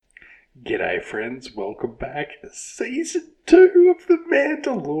G'day friends, welcome back. Season 2 of The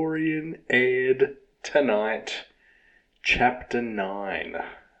Mandalorian aired tonight. Chapter 9,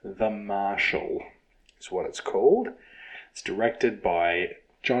 The Marshal is what it's called. It's directed by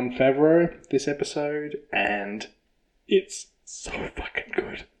Jon Favreau, this episode, and it's so fucking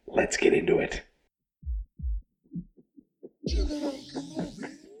good. Let's get into it.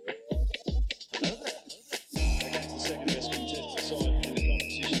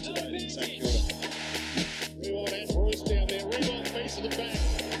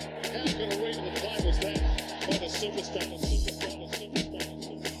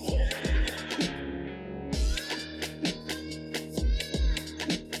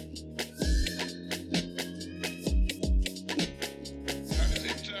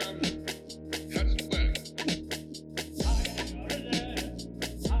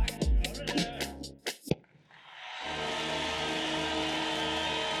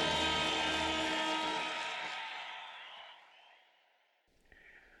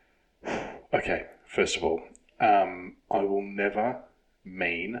 Okay, first of all, I will never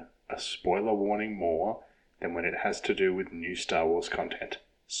mean a spoiler warning more than when it has to do with new Star Wars content.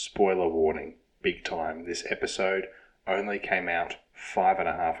 Spoiler warning, big time. This episode only came out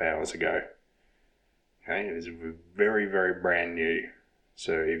 5.5 hours ago. Okay, it is very, very brand new.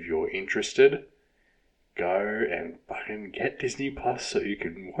 So if you're interested, go and fucking get Disney Plus so you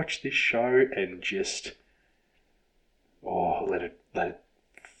can watch this show and just let it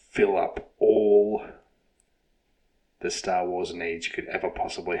fill up all the Star Wars needs you could ever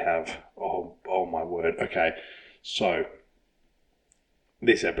possibly have. Oh my word. Okay, so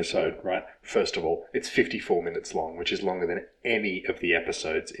this episode, right? First of all, it's 54 minutes long, which is longer than any of the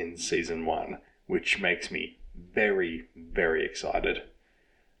episodes in Season 1, which makes me very, very excited.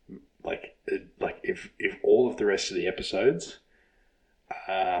 Like if all of the rest of the episodes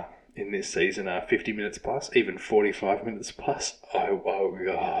in this season are 50 minutes plus, even 45 minutes plus,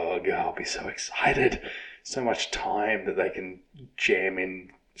 I'll be so excited. So much time that they can jam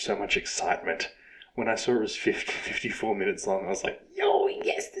in so much excitement. When I saw it was 54 minutes long, I was like, yo,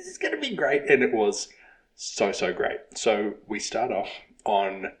 yes, this is going to be great. And it was so great. So we start off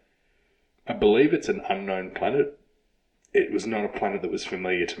on, I believe it's an unknown planet. It was not a planet that was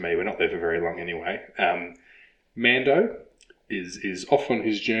familiar to me. We're not there for very long anyway. Mando is off on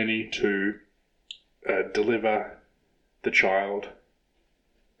his journey to deliver the child,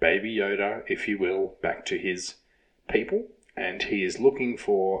 Baby Yoda, if you will, back to his people. And he is looking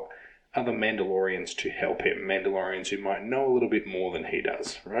for other Mandalorians to help him. Mandalorians who might know a little bit more than he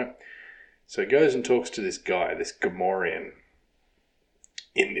does, right? So he goes and talks to this guy, this Gamorrean,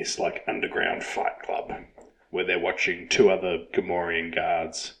 in this like underground fight club, where they're watching two other Gamorrean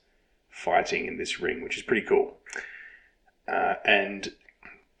guards fighting in this ring, which is pretty cool. And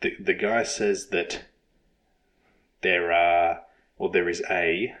the guy says that he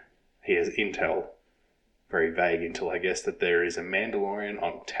has intel, very vague intel, I guess, that there is a Mandalorian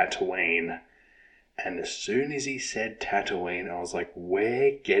on Tatooine. And as soon as he said Tatooine, I was like,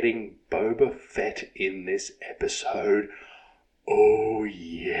 we're getting Boba Fett in this episode. Oh,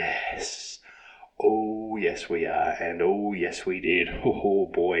 yes. Oh, yes, we are. And oh, yes, we did. Oh,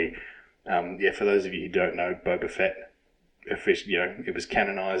 boy. For those of you who don't know, Boba Fett, it was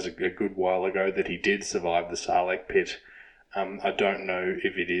canonized a good while ago that he did survive the Sarlacc pit. I don't know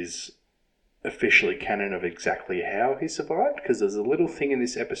if it is officially canon of exactly how he survived, because there's a little thing in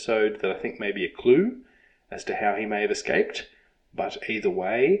this episode that I think may be a clue as to how he may have escaped. But either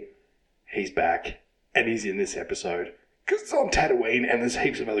way, he's back, and he's in this episode, because it's on Tatooine, and there's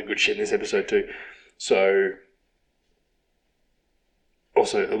heaps of other good shit in this episode too. So,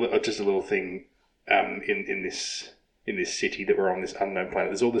 also, just a little thing in this city that we're on, this unknown planet,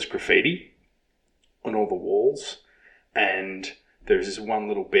 there's all this graffiti on all the walls, and there's this one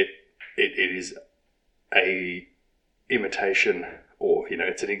little bit. It is a imitation, or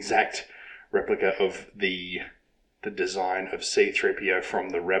it's an exact replica of the design of C-3PO from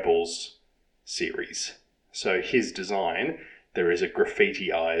the Rebels series. So his design, there is a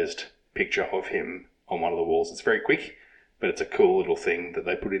graffitiized picture of him on one of the walls. It's very quick, but it's a cool little thing that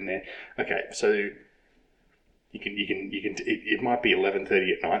they put in there. Okay, so it might be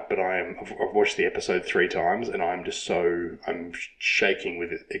 11:30 at night, but I've watched the episode 3 times, and I'm shaking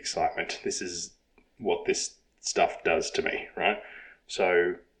with excitement. This is what this stuff does to me, right?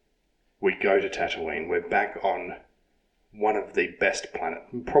 So we go to Tatooine. We're back on one of the best planet,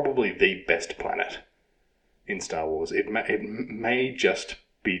 probably the best planet in Star Wars. It may just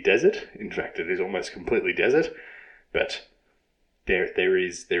be desert. In fact, it is almost completely desert, but there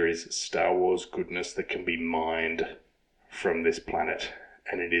is Star Wars goodness that can be mined from this planet,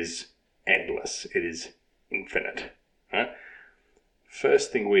 and it is endless. It is infinite. Right?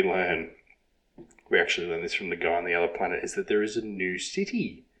 First thing we actually learn this from the guy on the other planet, is that there is a new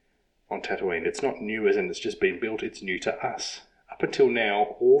city on Tatooine. It's not new as in it's just been built, it's new to us. Up until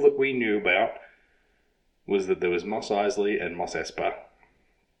now, all that we knew about was that there was Mos Eisley and Mos Espa.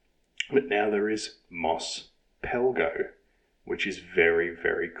 But now there is Mos Pelgo, which is very,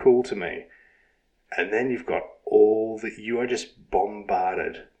 very cool to me. And then you've got you are just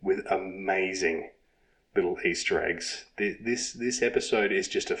bombarded with amazing little Easter eggs. This episode is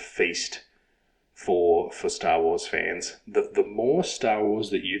just a feast for Star Wars fans. The more Star Wars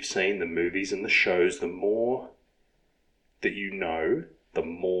that you've seen, the movies and the shows, the more that you know, the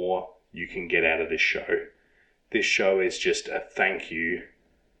more you can get out of this show. This show is just a thank you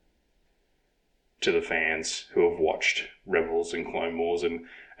to the fans who have watched Rebels and Clone Wars and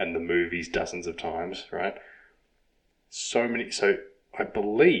the movies dozens of times, right? So I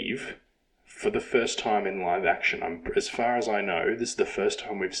believe for the first time in live action, as far as I know, this is the first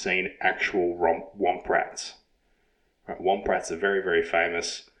time we've seen actual Womp Rats. Right? Womp Rats are very, very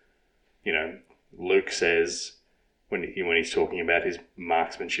famous. You know, Luke says, when he's talking about his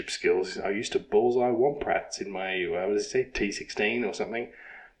marksmanship skills, I used to bullseye Womp Rats in my, what does he say, T16 or something,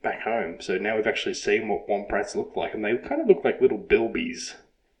 back home. So now we've actually seen what Womp Rats look like, and they kind of look like little bilbies.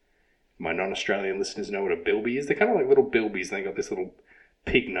 My non-Australian listeners know what a bilby is. They're kind of like little bilbies, and they got this little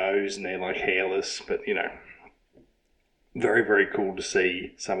pig nose, and they're like hairless, but you know, very, very cool to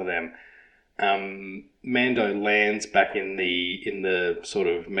see some of them. Mando lands back in the sort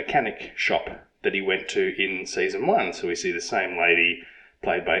of mechanic shop that he went to in season 1. So we see the same lady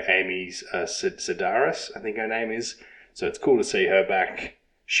played by Amy Sedaris, I think her name is. So it's cool to see her back.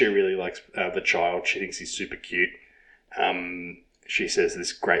 She really likes the child. She thinks he's super cute. She says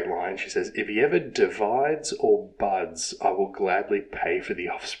this great line. She says, "If he ever divides or buds, I will gladly pay for the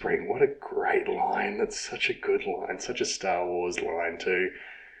offspring." What a great line. That's such a good line. Such a Star Wars line too.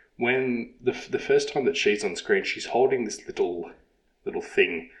 When the first time that she's on screen, she's holding this little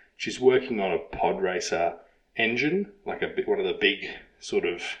thing. She's working on a pod racer engine, like one of the big sort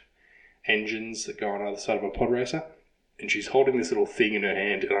of engines that go on either side of a pod racer. And she's holding this little thing in her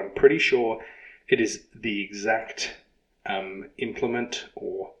hand, and I'm pretty sure it is the exact implement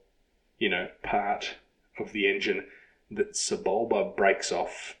or, part of the engine that Sebulba breaks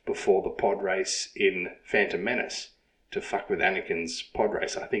off before the pod race in Phantom Menace to fuck with Anakin's pod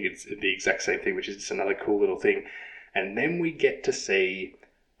race. I think it's the exact same thing, which is just another cool little thing. And then we get to see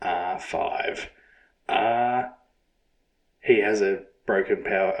R5. He has a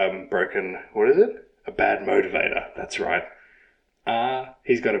what is it? A bad motivator. That's right.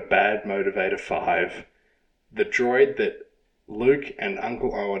 He's got a bad motivator 5. The droid that Luke and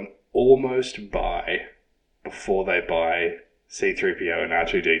Uncle Owen almost buy before they buy C-3PO and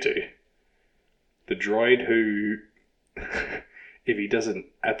R2-D2. The droid who, if he doesn't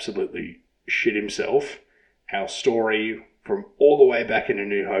absolutely shit himself, our story from all the way back in A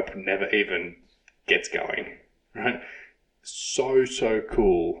New Hope never even gets going, right? So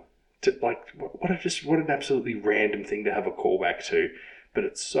cool. What an absolutely random thing to have a callback to, but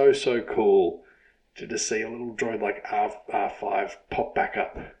it's so cool to just see a little droid like R5 pop back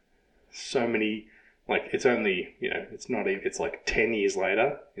up. So many, it's only, it's not even, it's like 10 years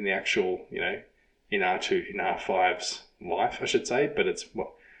later in the actual, in R5's life, I should say, but it's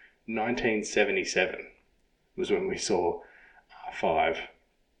 1977 was when we saw R5.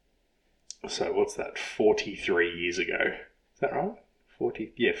 So what's that, 43 years ago? Is that right?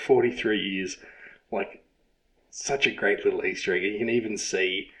 43 years. Such a great little Easter egg. You can even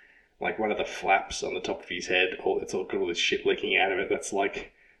see one of the flaps on the top of his head, it's all got all this shit leaking out of it. That's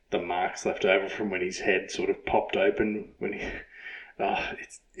like the marks left over from when his head sort of popped open when he...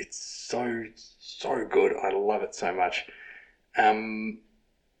 it's so good. I love it so much.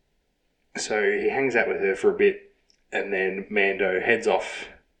 So he hangs out with her for a bit, and then Mando heads off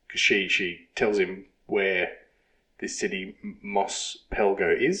because she tells him where this city Mos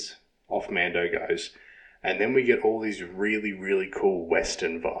Pelgo is. Off Mando goes. And then we get all these really, really cool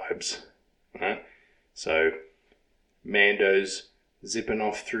Western vibes, right? So Mando's zipping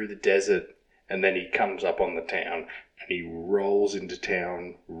off through the desert, and then he comes up on the town, and he rolls into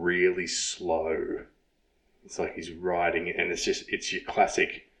town really slow. It's like he's riding it, and it's your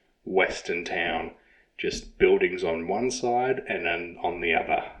classic Western town, just buildings on one side and then on the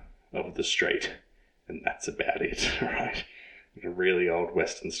other of the street. And that's about it, right? Like a really old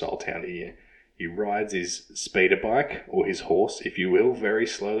Western style town here. He rides his speeder bike, or his horse, if you will, very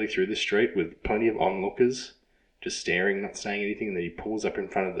slowly through the street with plenty of onlookers, just staring, not saying anything, and then he pulls up in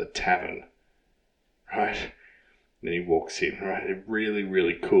front of the tavern, right? then he walks in, right? A really,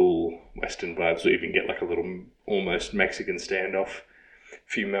 really cool Western vibes. We even get like a little almost Mexican standoff a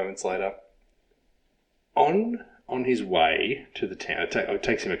few moments later. On his way to the town, it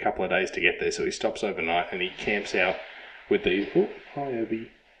takes him a couple of days to get there, so he stops overnight and he camps out with these... Oh, hi, Obi.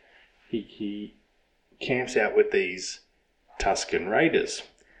 He camps out with these Tusken Raiders.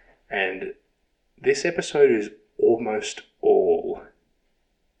 And this episode is almost all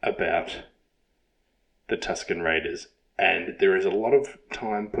about the Tusken Raiders, and there is a lot of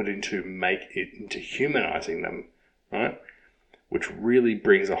time put into humanizing them, right? Which really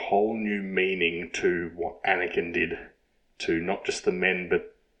brings a whole new meaning to what Anakin did to not just the men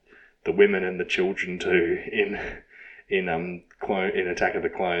but the women and the children too in Attack of the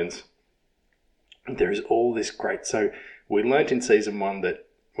Clones. There is all this great. So we learnt in season 1 that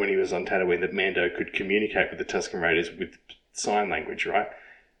when he was on Tatooine that Mando could communicate with the Tusken Raiders with sign language, right?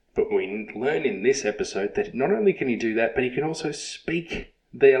 But we learn in this episode that not only can he do that, but he can also speak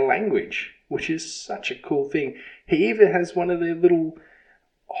their language, which is such a cool thing. He even has one of their little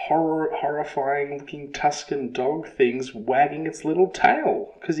horrifying looking Tusken dog things wagging its little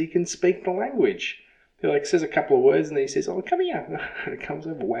tail because he can speak the language. He like says a couple of words and then he says, "Oh, come here." And it comes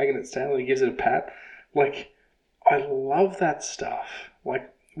over wagging its tail and he gives it a pat. Like, I love that stuff.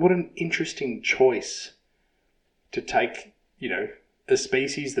 Like, what an interesting choice to take, a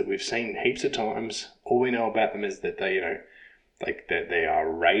species that we've seen heaps of times. All we know about them is that they, that they are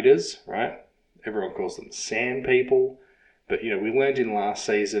raiders, right? Everyone calls them sand people. But, we learned in last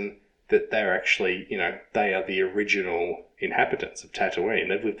season that they're actually, they are the original inhabitants of Tatooine.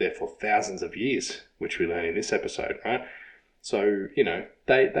 They've lived there for thousands of years, which we learn in this episode, right? So,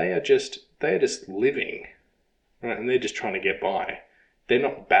 they are just living, right? And they're just trying to get by. They're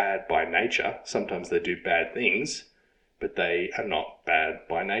not bad by nature. Sometimes they do bad things, but they are not bad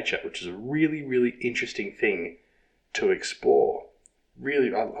by nature, which is a really, really interesting thing to explore.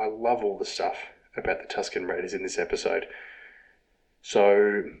 Really, I love all the stuff about the Tusken Raiders in this episode.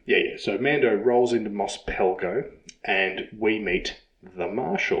 So, so Mando rolls into Mos Pelgo, and we meet the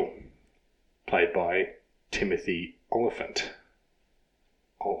Marshal, played by Timothy Olyphant.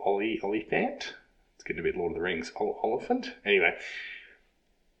 Olyphant? It's getting a bit Lord of the Rings. Olyphant? Anyway,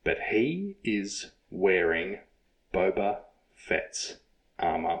 but he is wearing Boba Fett's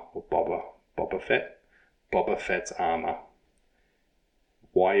armor, or Boba Fett's armor.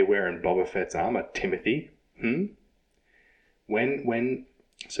 Why are you wearing Boba Fett's armor, Timothy?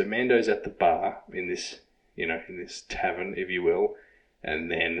 So Mando's at the bar in this, in this tavern, if you will,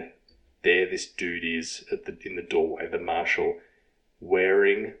 and then there this dude is in the doorway, the Marshal,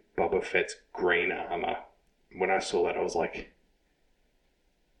 wearing Boba Fett's green armor. When I saw that, I was like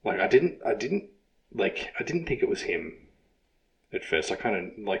I didn't think it was him at first. I kind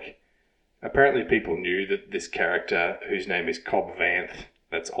of apparently people knew that this character, whose name is Cobb Vanth,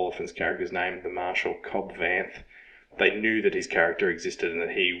 that's Oliphant's character's name, the Marshal, Cobb Vanth, they knew that his character existed and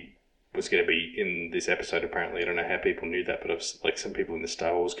that he was going to be in this episode, apparently. I don't know how people knew that, but some people in the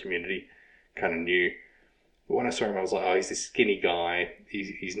Star Wars community kind of knew. But when I saw him, I was like, oh, he's this skinny guy.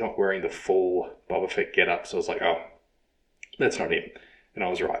 He's not wearing the full Boba Fett getup. So I was like, oh, that's not him. And I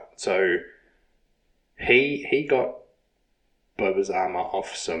was right. So he got Boba's armor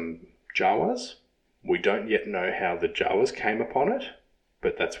off some Jawas. We don't yet know how the Jawas came upon it,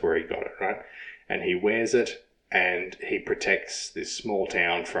 but that's where he got it, right? And he wears it, and he protects this small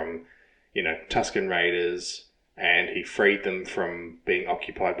town from, Tusken Raiders, and he freed them from being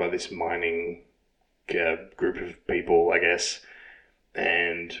occupied by this mining group of people, I guess.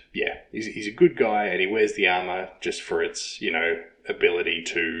 And yeah, he's a good guy, and he wears the armor just for its, ability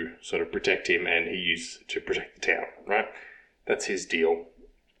to sort of protect him, and he used to protect the town, right? That's his deal.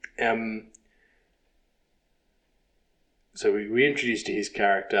 So we're introduced to his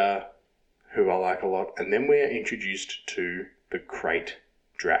character, who I like a lot, and then we're introduced to the Krayt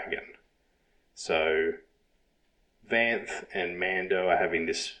Dragon. So Vanth and Mando are having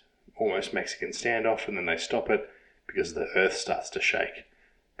this almost Mexican standoff, and then they stop it because the earth starts to shake,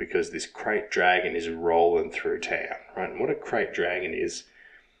 because this Krayt Dragon is rolling through town, right? And what a Krayt Dragon is,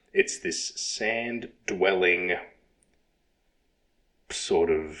 it's this sand-dwelling sort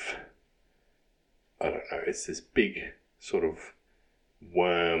of, I don't know, it's this big sort of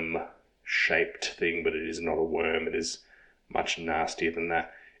worm-shaped thing, but it is not a worm, it is much nastier than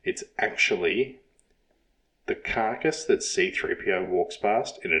that. It's actually the carcass that C-3PO walks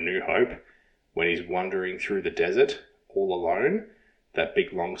past in A New Hope when he's wandering through the desert all alone. That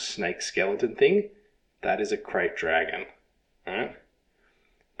big long snake skeleton thing, that is a Krayt Dragon, right?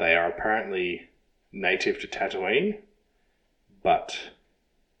 They are apparently native to Tatooine, but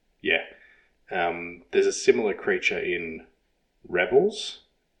yeah, There's a similar creature in Rebels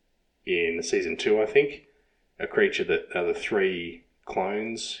in season 2, I think. A creature that the 3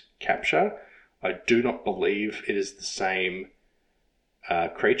 clones capture. I do not believe it is the same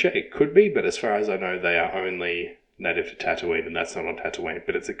creature. It could be, but as far as I know, they are only native to Tatooine, and that's not on Tatooine.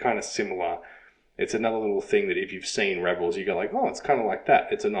 But it's a kind of similar. It's another little thing that if you've seen Rebels, you go like, oh, it's kind of like that.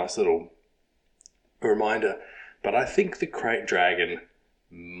 It's a nice little reminder. But I think the Krayt Dragon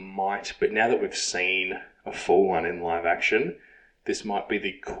might, but now that we've seen a full one in live action, this might be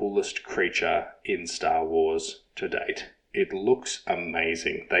the coolest creature in Star Wars to date. It looks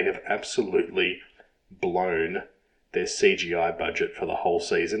amazing. They have absolutely blown their CGI budget for the whole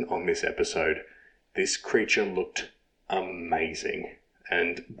season on this episode. This creature looked amazing.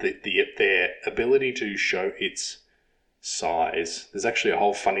 And their ability to show its size, there's actually a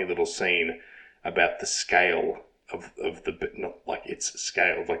whole funny little scene about the scale of the, not like its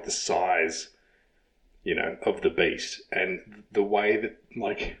scale, like the size, of the beast. And the way that,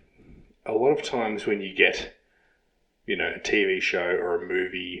 like, a lot of times when you get, a TV show or a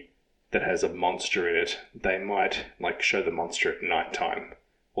movie that has a monster in it, they might, like, show the monster at nighttime,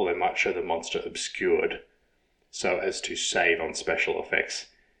 or they might show the monster obscured so as to save on special effects.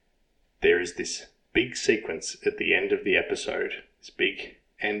 There is this big sequence at the end of the episode, this big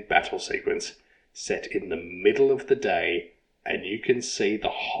end battle sequence, set in the middle of the day, and you can see the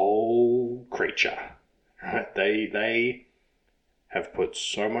whole creature. Right? They have put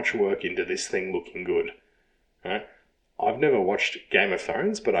so much work into this thing looking good. Right? I've never watched Game of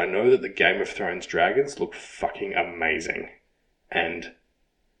Thrones, but I know that the Game of Thrones dragons look fucking amazing. And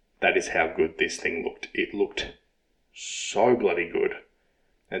that is how good this thing looked. It looked so bloody good.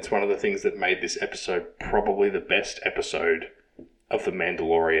 And it's one of the things that made this episode probably the best episode of The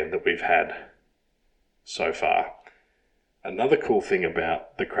Mandalorian that we've had so far. Another cool thing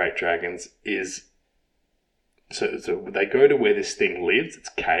about the Krayt Dragons is so they go to where this thing lives, it's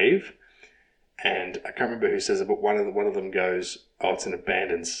a cave, and I can't remember who says it, but one of them goes, oh, it's an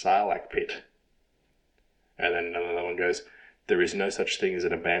abandoned Sarlacc pit. And then another one goes, there is no such thing as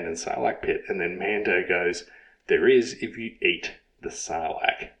an abandoned Sarlacc pit. And then Mando goes, there is if you eat the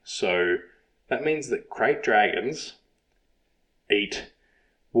Sarlacc. So that means that Krayt Dragons eat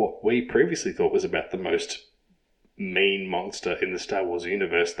what we previously thought was about the most mean monster in the Star Wars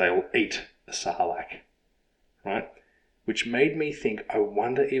universe. They'll eat a Sarlacc, right? Which made me think, I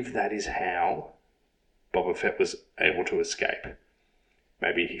wonder if that is how Boba Fett was able to escape.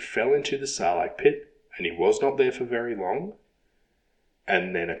 Maybe he fell into the Sarlacc pit and he was not there for very long,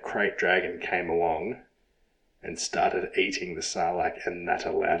 and then a Krayt Dragon came along and started eating the Sarlacc, and that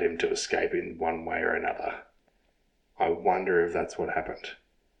allowed him to escape in one way or another. I wonder if that's what happened.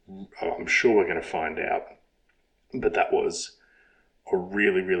 I'm sure we're going to find out. But that was a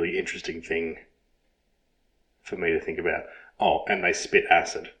really, really interesting thing for me to think about. Oh, and they spit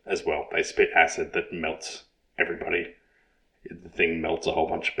acid as well. They spit acid that melts everybody. The thing melts a whole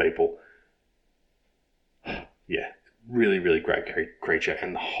bunch of people. Yeah, really, really great creature.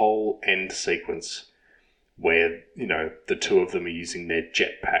 And the whole end sequence where, the two of them are using their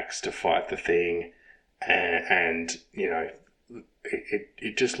jetpacks to fight the thing, and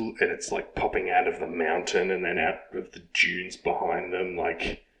it just, and it's like popping out of the mountain and then out of the dunes behind them.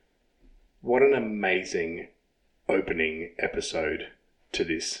 Like, what an amazing opening episode to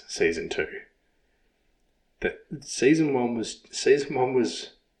this season 2. That season one was,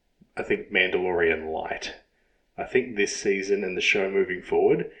 I think, Mandalorian light. I think this season and the show moving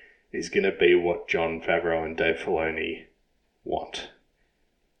forward is going to be what Jon Favreau and Dave Filoni want.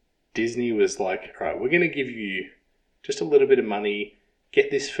 Disney was like, all right, we're going to give you just a little bit of money, get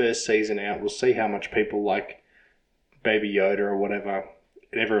this first season out, we'll see how much people like Baby Yoda or whatever,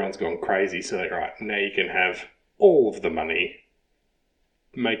 and everyone's gone crazy, so they're, all right, now you can have all of the money,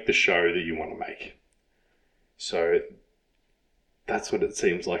 make the show that you want to make. So that's what it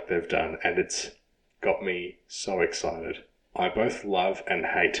seems like they've done, and it's got me so excited. I both love and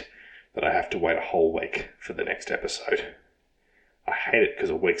hate that I have to wait a whole week for the next episode. I hate it because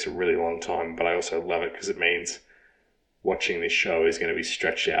a week's a really long time, but I also love it because it means watching this show is going to be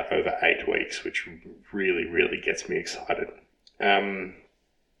stretched out over 8 weeks, which really, really gets me excited.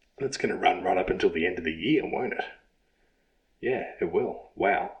 It's going to run right up until the end of the year, won't it? Yeah, it will.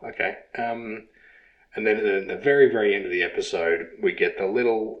 Wow. Okay. And then at the very, very end of the episode, we get the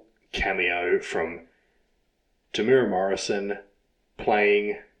little cameo from Tamura Morrison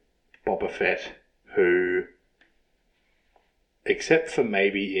playing Boba Fett, who, except for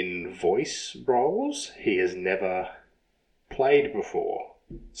maybe in voice roles, he has never played before.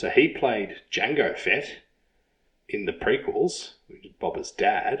 So he played Jango Fett in the prequels, which is Boba's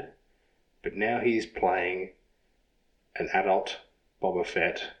dad, but now he's playing an adult Boba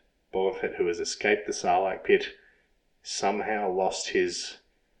Fett who has escaped the Sarlacc pit, somehow lost his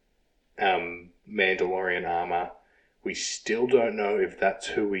Mandalorian armor. We still don't know if that's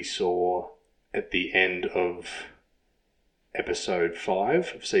who we saw at the end of episode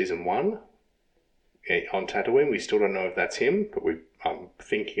 5 of season 1 on Tatooine. We still don't know if that's him, but I'm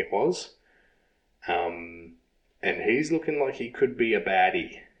thinking it was. And he's looking like he could be a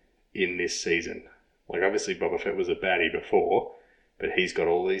baddie in this season. Like, obviously Boba Fett was a baddie before, but he's got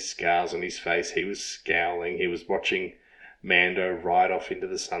all these scars on his face. He was scowling. He was watching Mando ride off into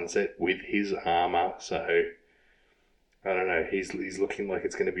the sunset with his armor. So, I don't know. He's looking like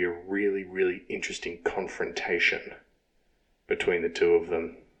it's going to be a really, really interesting confrontation between the two of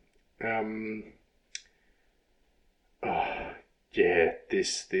them.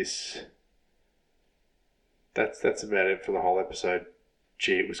 That's about it for the whole episode.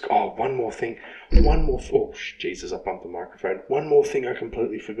 Gee, it was... Oh, one more thing. Oh, Jesus, I bumped the microphone. One more thing I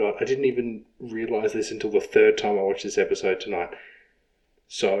completely forgot. I didn't even realise this until the third time I watched this episode tonight.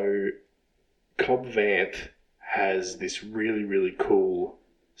 So, Cobb Vanth has this really, really cool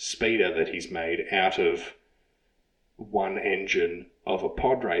speeder that he's made out of one engine of a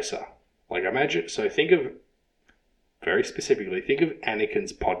pod racer. Like, imagine... So, very specifically, think of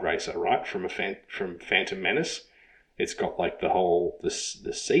Anakin's pod racer, right? From Phantom Menace. It's got like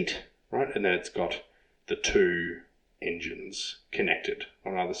the seat, right? And then it's got the two engines connected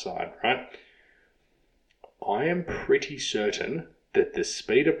on either side, right? I am pretty certain that the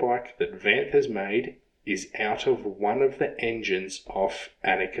speeder bike that Vanth has made is out of one of the engines of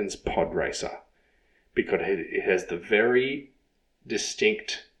Anakin's pod racer, because it has the very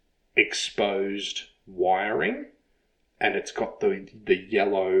distinct exposed wiring, and it's got the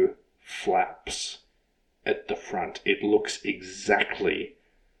yellow flaps at the front. It looks exactly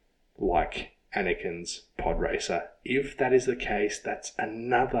like Anakin's pod racer. If that is the case, that's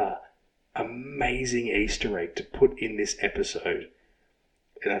another amazing Easter egg to put in this episode.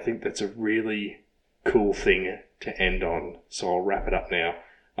 And I think that's a really cool thing to end on. So I'll wrap it up now.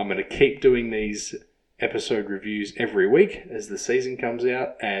 I'm going to keep doing these episode reviews every week as the season comes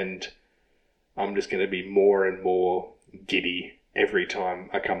out, and I'm just going to be more and more giddy every time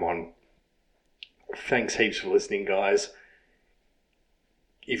I come on. Thanks heaps for listening, guys.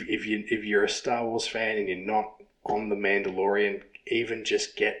 If you're a Star Wars fan and you're not on The Mandalorian, even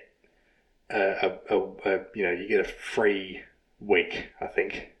just get you get a free week, I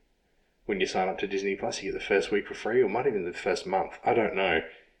think. When you sign up to Disney Plus, you get the first week for free, or might even the first month. I don't know.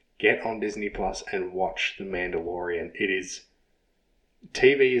 Get on Disney Plus and watch The Mandalorian.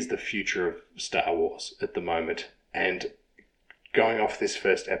 TV is the future of Star Wars at the moment. And going off this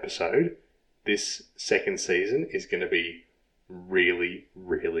first episode, this second season is going to be really,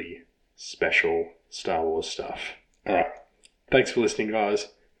 really special Star Wars stuff. Alright. Thanks for listening, guys.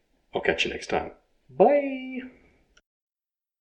 I'll catch you next time. Bye!